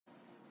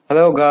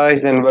Hello,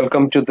 guys, and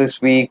welcome to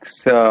this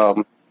week's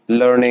RPA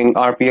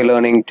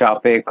learning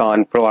topic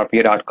on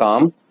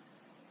ProRPA.com.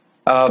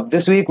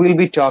 This week we'll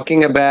be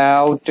talking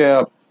about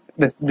the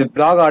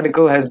blog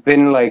article has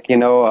been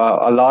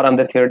a lot on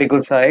the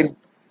theoretical side,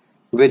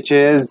 which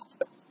is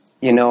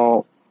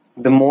the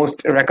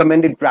most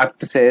recommended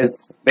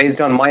practices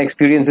based on my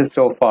experiences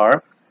so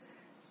far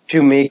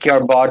to make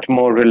your bot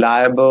more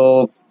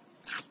reliable,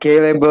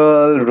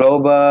 scalable,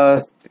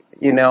 robust,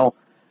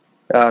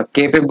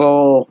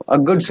 capable, a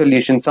good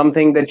solution,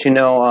 something that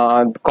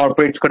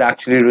corporates could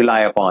actually rely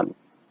upon.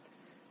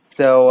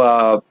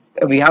 So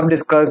we have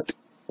discussed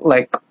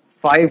like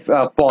five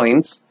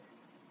points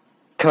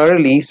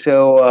thoroughly.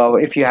 So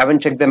if you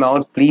haven't checked them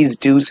out, please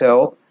do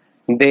so.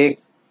 They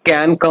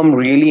can come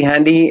really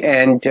handy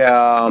and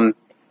can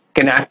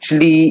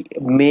actually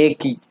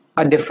make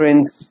a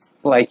difference,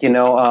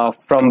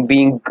 from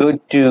being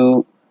good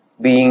to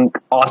being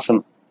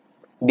awesome,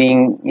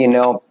 being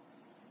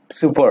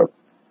superb.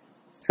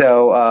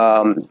 So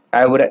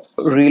I would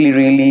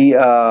really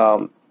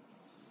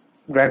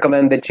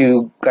recommend that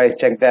you guys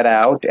check that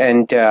out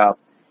and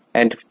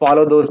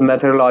follow those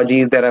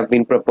methodologies that have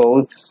been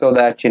proposed, so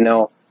that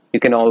you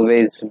can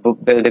always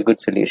build a good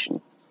solution.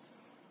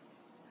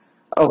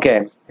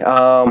 Okay.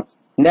 Now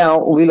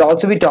we'll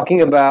also be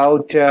talking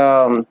about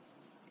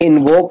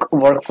Invoke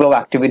workflow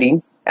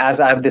activity,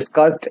 as I've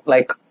discussed,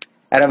 like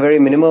at a very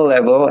minimal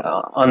level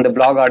on the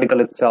blog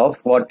article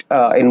itself, what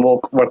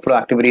Invoke workflow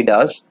activity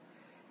does.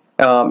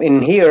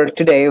 In here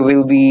today,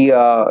 we'll be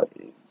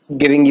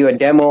giving you a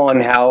demo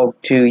on how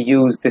to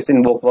use this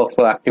Invoke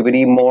workflow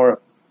activity, more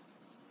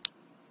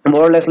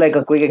or less like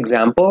a quick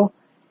example,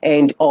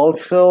 and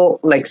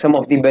also like some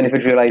of the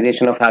benefit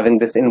realization of having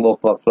this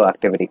Invoke workflow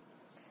activity,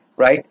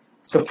 right?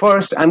 So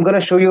first, I'm going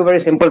to show you a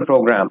very simple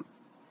program.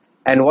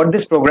 And what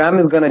this program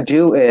is going to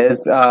do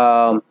is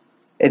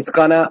it's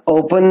going to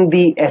open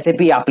the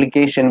SAP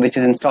application, which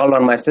is installed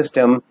on my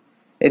system.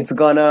 It's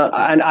gonna,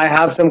 and I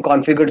have some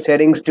configured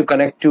settings to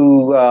connect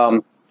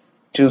to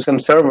some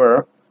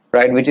server,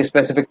 right, which is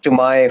specific to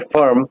my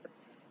firm,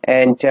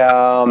 and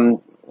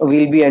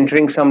we'll be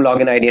entering some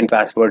login ID and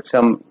password,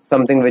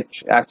 something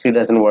which actually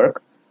doesn't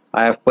work.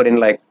 I have put in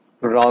like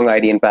wrong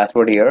ID and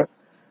password here,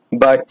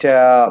 but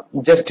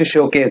just to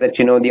showcase that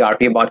the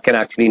RPA bot can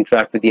actually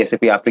interact with the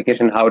SAP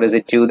application. How does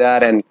it do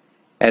that?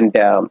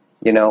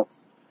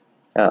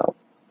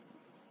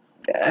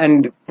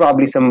 And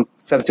probably some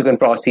subsequent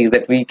processes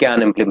that we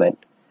can implement.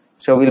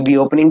 So we'll be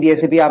opening the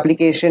SAP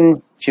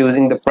application,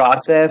 choosing the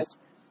process,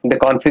 the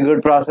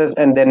configured process,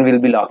 and then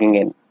we'll be logging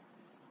in,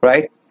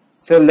 right?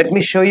 So let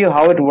me show you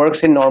how it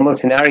works in normal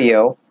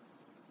scenario.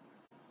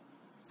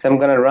 So I'm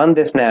going to run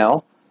this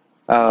now.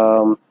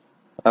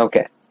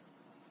 Okay.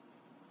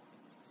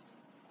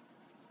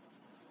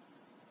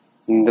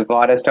 The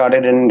bot has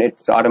started and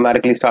it's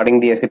automatically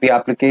starting the SAP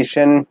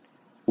application.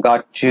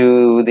 Got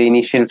to the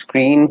initial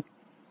screen.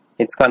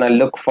 It's going to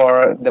look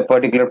for the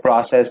particular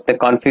process, the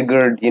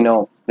configured,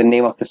 the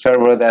name of the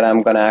server that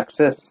I'm going to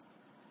access.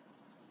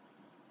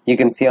 You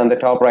can see on the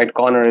top right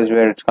corner is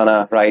where it's going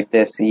to write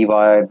this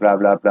EY, blah,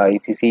 blah, blah,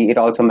 etc. It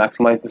also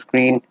maximized the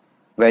screen,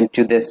 went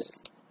to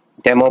this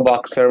demo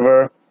box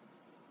server,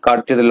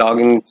 got to the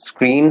login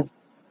screen,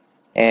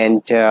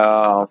 and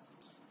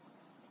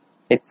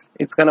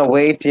it's going to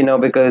wait,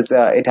 because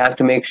it has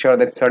to make sure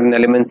that certain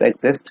elements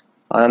exist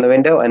on the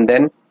window, and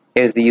then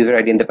here's the user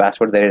ID and the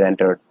password that it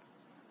entered.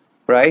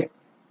 Right.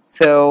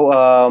 So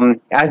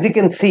as you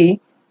can see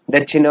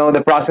that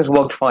the process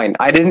worked fine.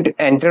 I didn't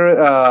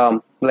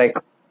enter like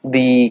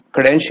the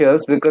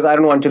credentials because I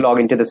don't want to log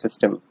into the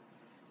system,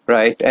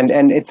 right?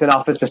 And it's an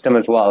office system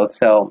as well,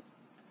 so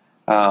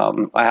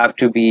I have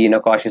to be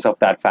cautious of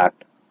that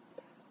fact.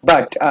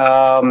 But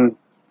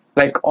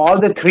like all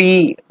the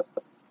three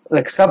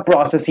like sub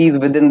processes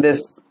within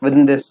this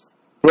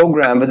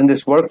program, within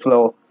this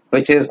workflow,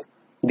 which is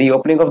the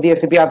opening of the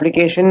SAP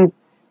application,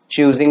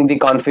 choosing the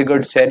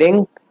configured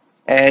setting,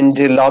 and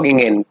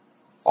logging in.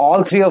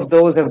 All three of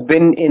those have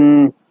been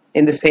in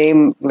the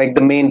same, like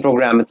the main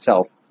program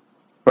itself,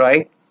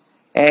 right?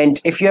 And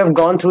if you have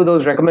gone through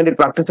those recommended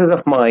practices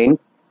of mine,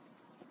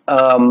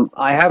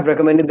 I have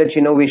recommended that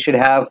we should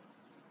have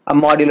a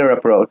modular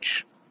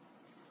approach.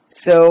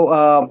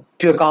 So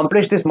to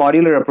accomplish this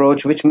modular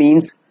approach, which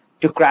means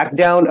to crack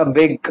down a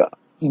big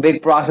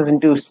process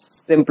into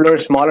simpler,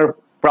 smaller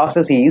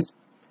processes,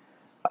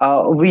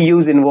 we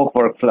use Invoke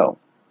workflow.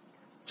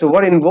 So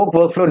what Invoke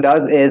workflow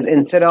does is,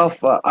 instead of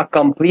a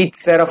complete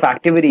set of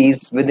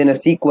activities within a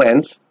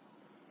sequence,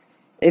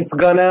 it's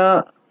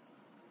gonna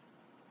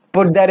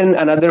put that in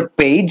another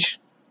page,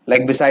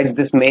 like besides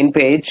this main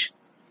page.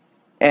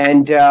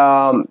 And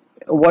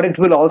what it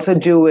will also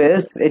do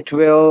is it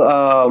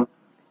will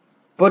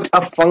put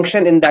a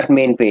function in that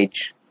main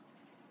page,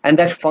 and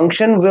that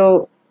function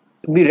will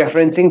be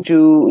referencing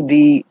to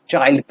the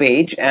child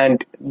page,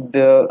 and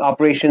the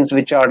operations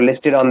which are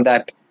listed on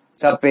that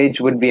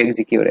subpage would be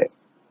executed.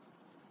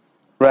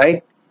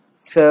 Right?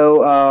 So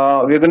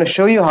we're going to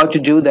show you how to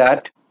do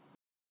that.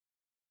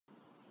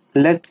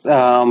 let's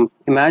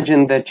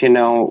imagine that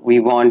we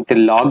want the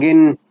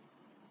login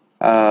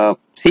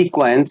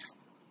sequence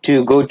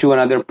to go to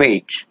another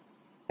page,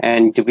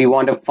 and we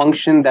want a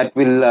function that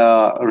will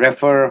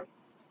refer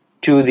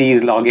to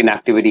these login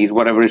activities,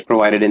 whatever is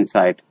provided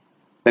inside.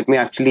 Let me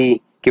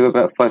actually give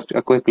first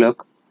a quick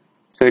look.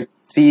 So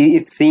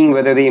it's seeing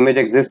whether the image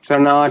exists or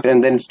not,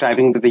 and then it's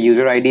typing the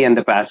user ID and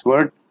the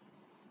password.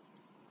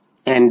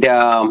 And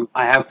I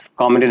have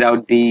commented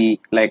out the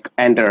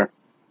enter.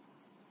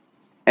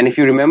 And if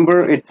you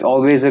remember, it's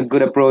always a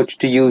good approach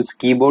to use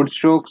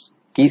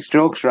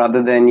keystrokes,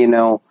 rather than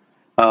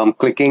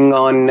clicking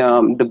on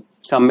the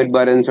submit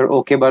buttons or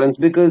OK buttons,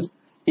 because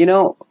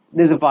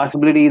there's a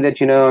possibility that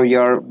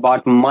your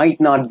bot might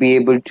not be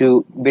able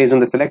to, based on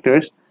the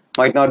selectors,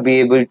 might not be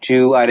able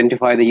to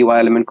identify the UI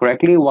element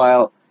correctly,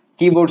 while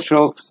keyboard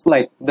strokes,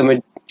 like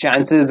the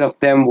chances of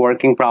them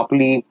working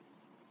properly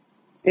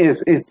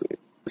is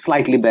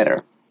slightly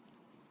better,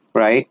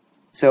 right?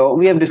 So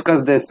we have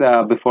discussed this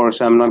before,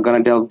 so I'm not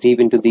going to delve deep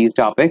into these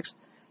topics.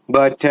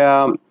 But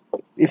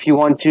if you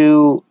want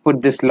to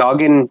put this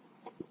login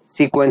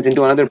sequence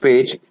into another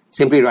page,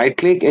 simply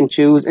right-click and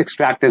choose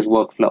Extract as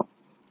Workflow.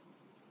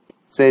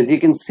 So as you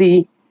can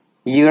see,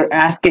 you're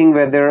asking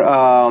whether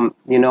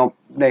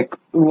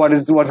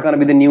what's going to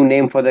be the new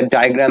name for the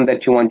diagram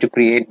that you want to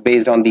create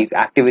based on these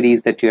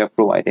activities that you have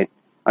provided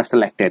or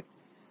selected.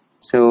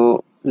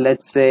 So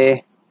let's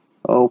say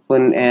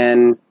open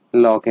and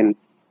login.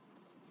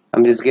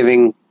 I'm just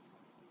giving,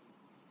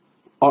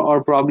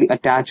 or probably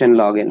attach and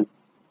login,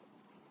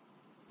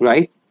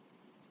 right?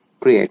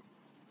 Create.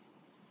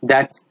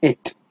 That's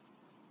it.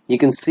 You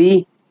can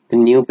see the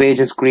new page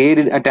is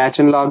created, attach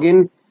and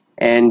login,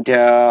 and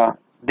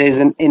there's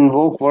an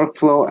invoke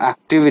workflow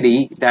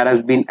activity that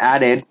has been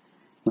added,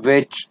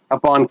 which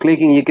upon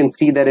clicking you can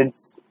see that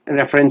it's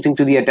referencing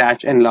to the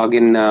attach and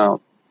login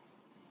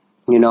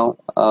the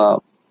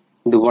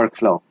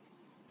workflow,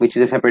 which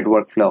is a separate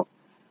workflow.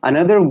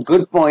 Another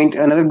good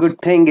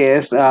thing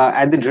is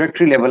at the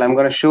directory level, I'm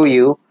going to show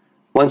you.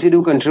 Once you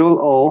do Control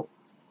O,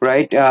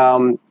 right,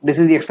 this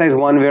is the exercise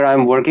 1 where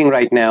I'm working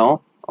right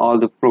now, all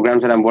the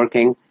programs that I'm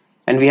working,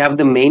 and we have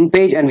the main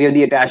page and we have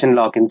the attach and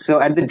login. So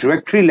at the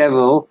directory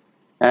level,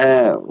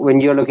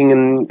 when you're looking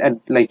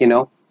at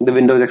the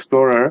Windows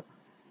Explorer,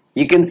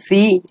 you can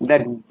see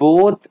that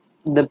both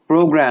the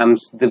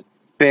programs, the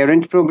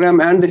parent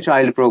program and the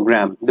child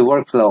program, the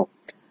workflow,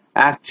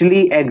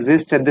 actually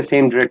exist at the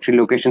same directory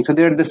location. So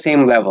they're at the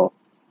same level.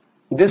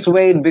 This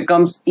way it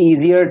becomes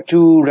easier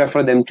to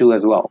refer them to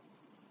as well,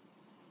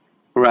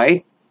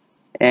 right?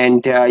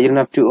 And you don't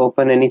have to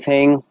open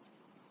anything.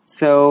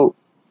 So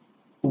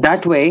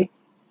that way,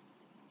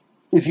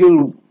 if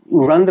you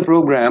run the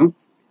program,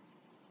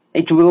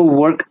 it will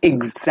work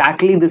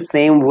exactly the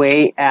same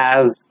way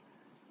as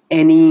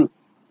any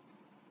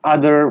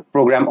other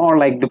program, or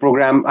like the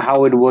program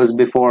how it was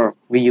before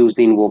we used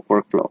the Invoke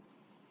workflow,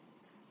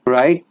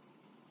 right?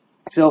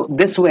 So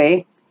this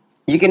way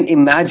you can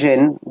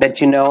imagine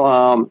that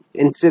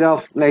instead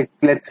of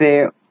let's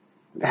say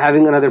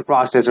having another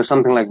process or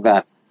something like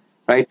that,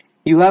 right,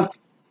 you have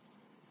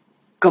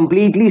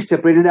completely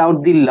separated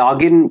out the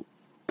login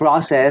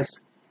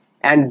process,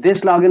 and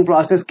this login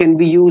process can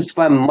be used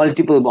by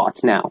multiple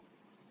bots now,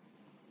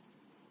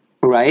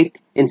 right?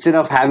 Instead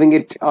of having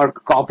it or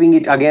copying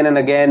it again and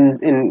again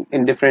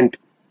in different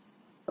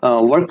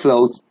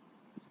workflows,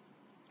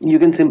 you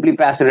can simply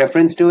pass a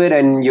reference to it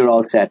and you're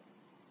all set.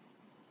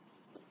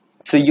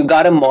 So you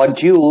got a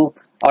module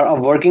or a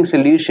working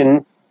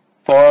solution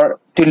to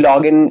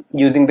log in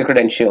using the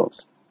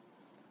credentials,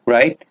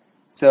 right?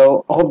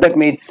 So I hope that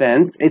made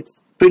sense.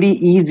 It's pretty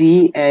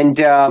easy and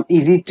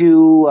easy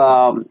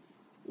to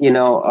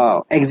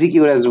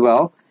execute as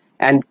well,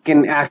 and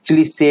can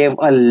actually save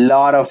a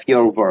lot of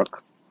your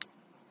work.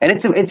 And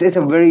it's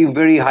a very,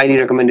 very highly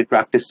recommended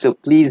practice. So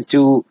please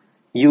do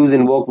use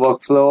Invoke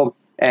Workflow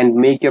and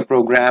make your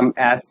program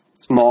as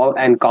small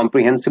and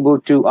comprehensible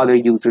to other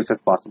users as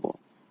possible.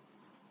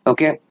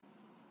 Okay.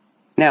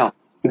 Now,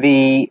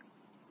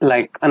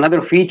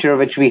 another feature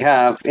which we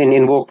have in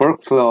Invoke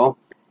Workflow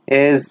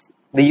is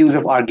the use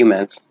of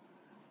arguments.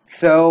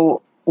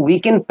 So we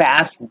can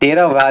pass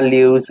data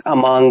values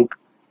among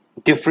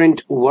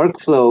different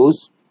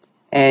workflows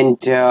and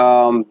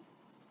can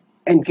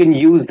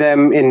use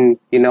them in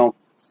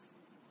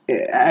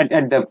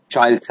at the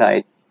child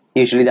side.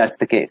 Usually that's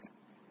the case.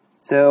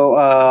 So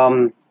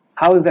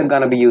how is that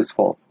going to be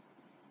useful?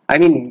 I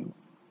mean,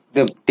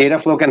 the data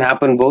flow can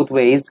happen both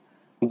ways,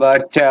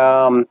 but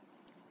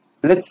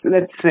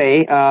let's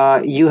say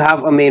you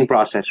have a main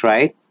process,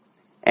 right?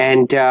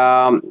 And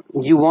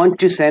you want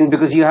to send,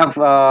 because you have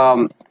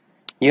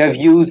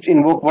used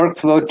Invoke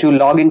Workflow to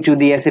log into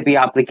the SAP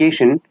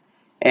application,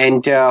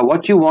 and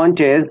what you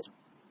want is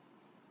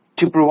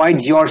to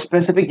provide your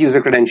specific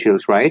user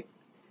credentials, right?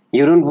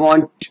 You don't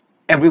want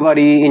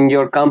everybody in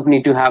your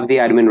company to have the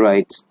admin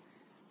rights.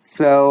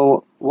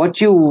 So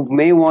what you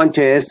may want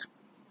is,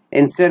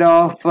 instead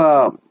of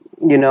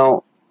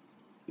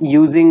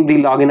using the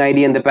login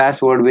ID and the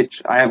password,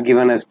 which I have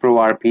given as pro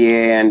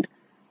RPA and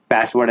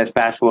password as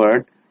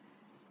password,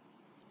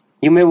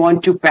 you may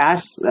want to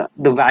pass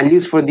the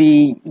values for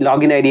the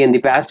login ID and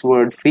the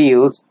password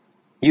fields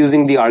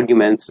using the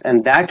arguments,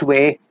 and that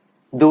way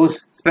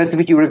those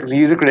specific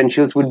user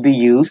credentials would be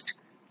used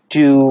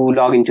to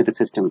log into the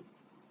system.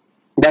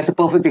 That's a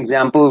perfect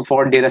example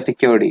for data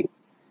security,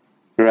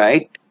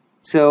 right?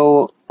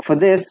 So for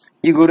this,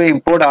 you go to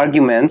import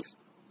arguments,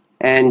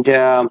 and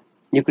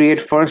you create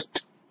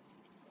first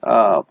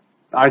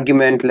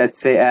argument, let's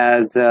say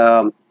as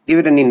give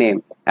it any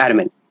name,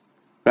 admin,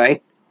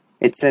 right?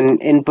 It's an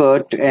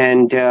input,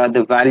 and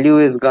the value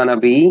is gonna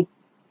be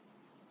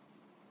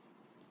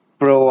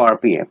pro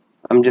RPA.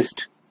 I'm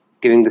just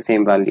giving the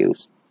same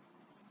values,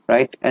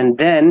 right? And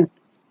then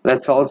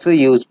let's also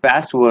use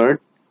password,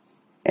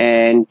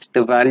 and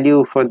the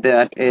value for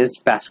that is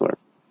password,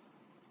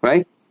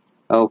 right?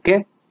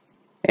 Okay,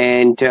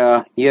 and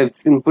you have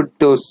input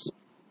those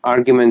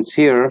arguments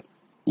here.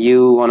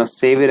 You want to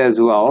save it as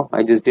well.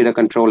 I just did a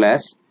Control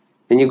S.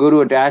 Then you go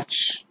to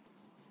attach,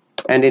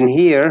 and in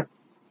here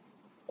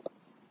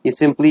you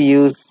simply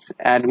use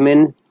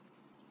admin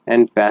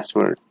and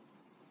password.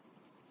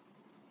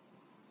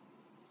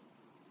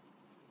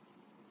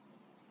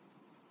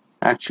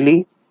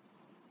 Actually,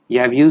 you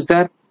have used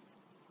that.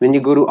 Then you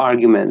go to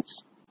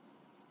arguments,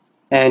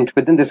 and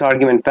within this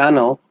argument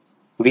panel,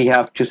 we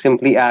have to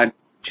simply add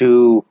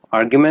two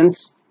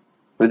arguments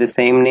with the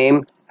same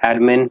name,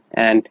 admin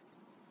and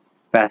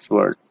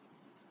password.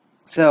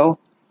 So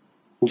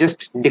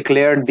just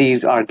declare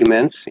these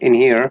arguments in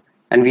here,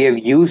 and we have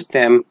used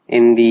them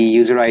in the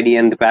user ID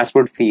and the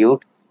password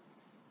field,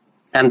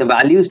 and the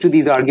values to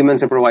these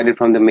arguments are provided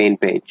from the main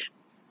page,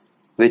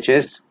 which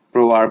is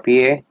pro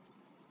RPA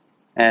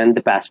and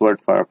the password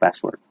for our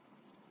password,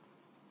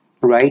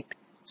 right?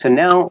 So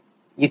now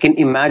you can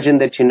imagine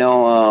that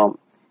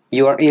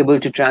you are able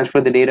to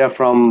transfer the data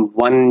from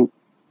one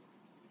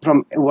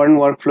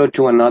workflow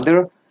to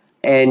another,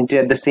 and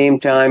at the same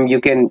time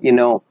you can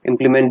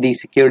implement these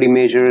security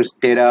measures,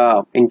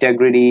 data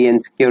integrity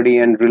and security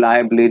and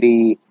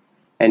reliability,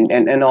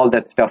 and all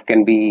that stuff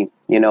can be,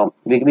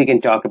 we can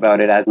talk about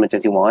it as much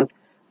as you want,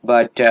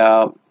 but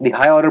the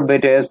high order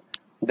bit is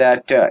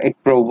that it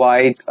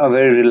provides a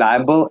very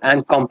reliable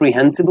and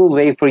comprehensible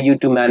way for you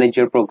to manage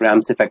your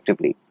programs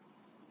effectively,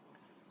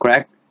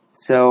 correct?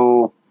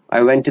 So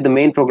I went to the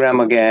main program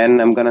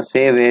again. I'm gonna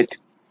save it,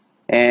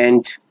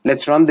 and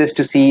let's run this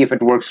to see if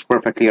it works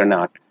perfectly or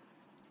not.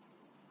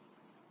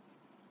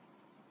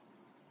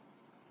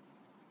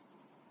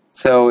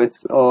 So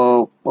it's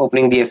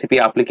opening the SAP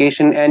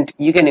application, and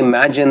you can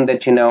imagine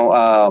that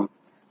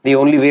the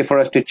only way for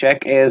us to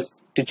check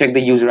is to check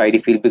the user ID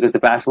field, because the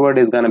password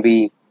is going to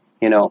be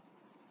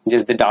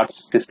just the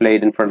dots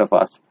displayed in front of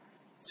us.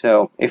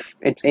 So if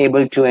it's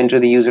able to enter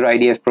the user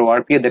ID as pro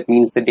RPA, that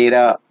means the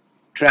data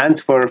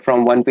transfer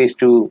from one page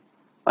to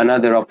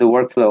another of the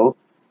workflow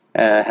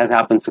has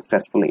happened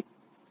successfully.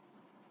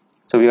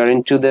 So we are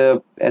into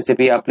the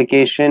SAP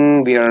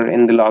application. We are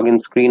in the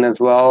login screen as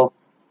well.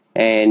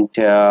 And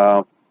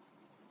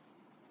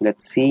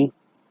let's see,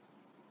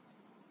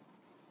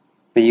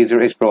 the user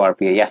is pro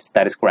RPA. Yes,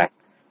 that is correct.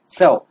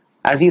 So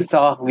as you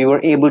saw, we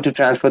were able to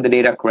transfer the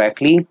data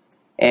correctly,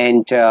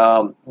 and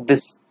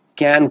this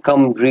can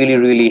come really,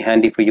 really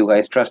handy for you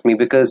guys, trust me,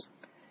 because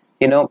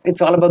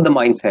it's all about the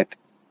mindset.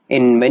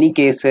 In many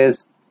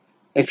cases,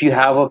 if you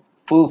have a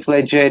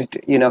full-fledged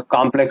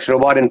complex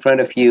robot in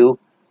front of you,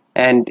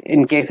 and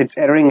in case it's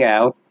erroring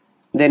out,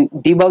 then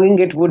debugging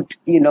it would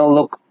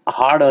look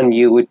hard on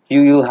you.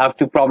 You'll have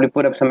to probably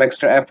put up some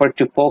extra effort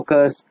to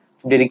focus,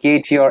 to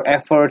dedicate your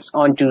efforts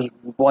onto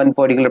one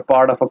particular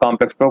part of a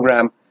complex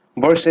program,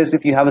 versus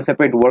if you have a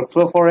separate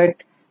workflow for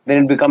it,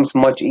 then it becomes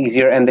much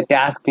easier and the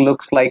task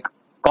looks like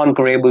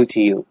conquerable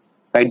to you,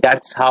 right?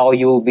 That's how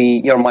your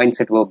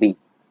mindset will be.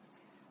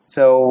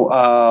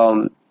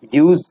 So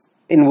use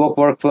Invoke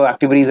workflow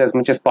activities as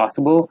much as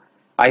possible.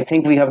 I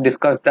think we have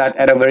discussed that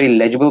at a very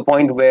legible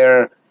point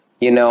where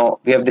we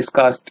have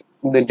discussed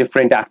the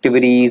different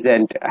activities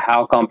and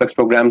how complex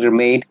programs are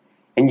made,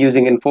 and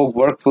using Invoke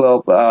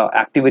workflow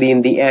activity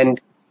in the end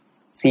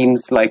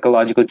seems like a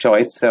logical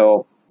choice.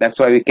 So that's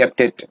why we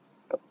kept it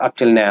up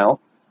till now.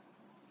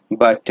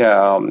 But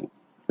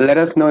let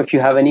us know if you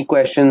have any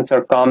questions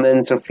or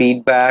comments or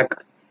feedback.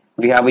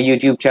 We have a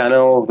YouTube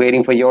channel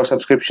waiting for your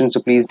subscription, so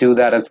please do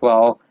that as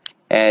well,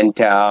 and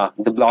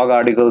the blog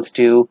articles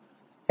too.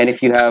 And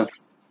if you have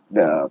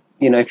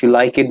if you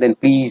like it, then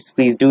please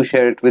do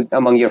share it with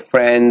among your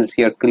friends,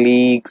 your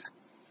colleagues,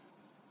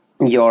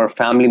 your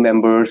family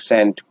members,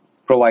 and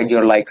provide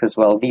your likes as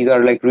well. These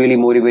are like really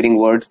motivating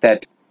words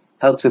that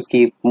helps us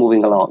keep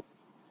moving along.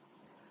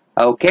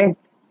 Okay,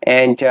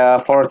 and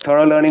for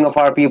thorough learning of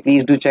RPA,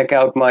 please do check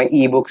out my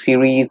ebook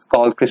series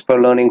called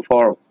CRISPR Learning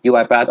for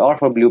UiPath or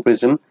for Blue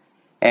Prism,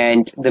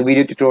 and the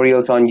video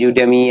tutorials on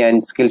Udemy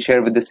and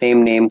Skillshare with the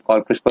same name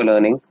called CRISPR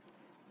Learning.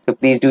 So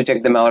please do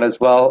check them out as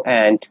well,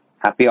 and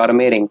happy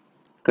automating.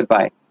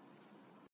 Goodbye.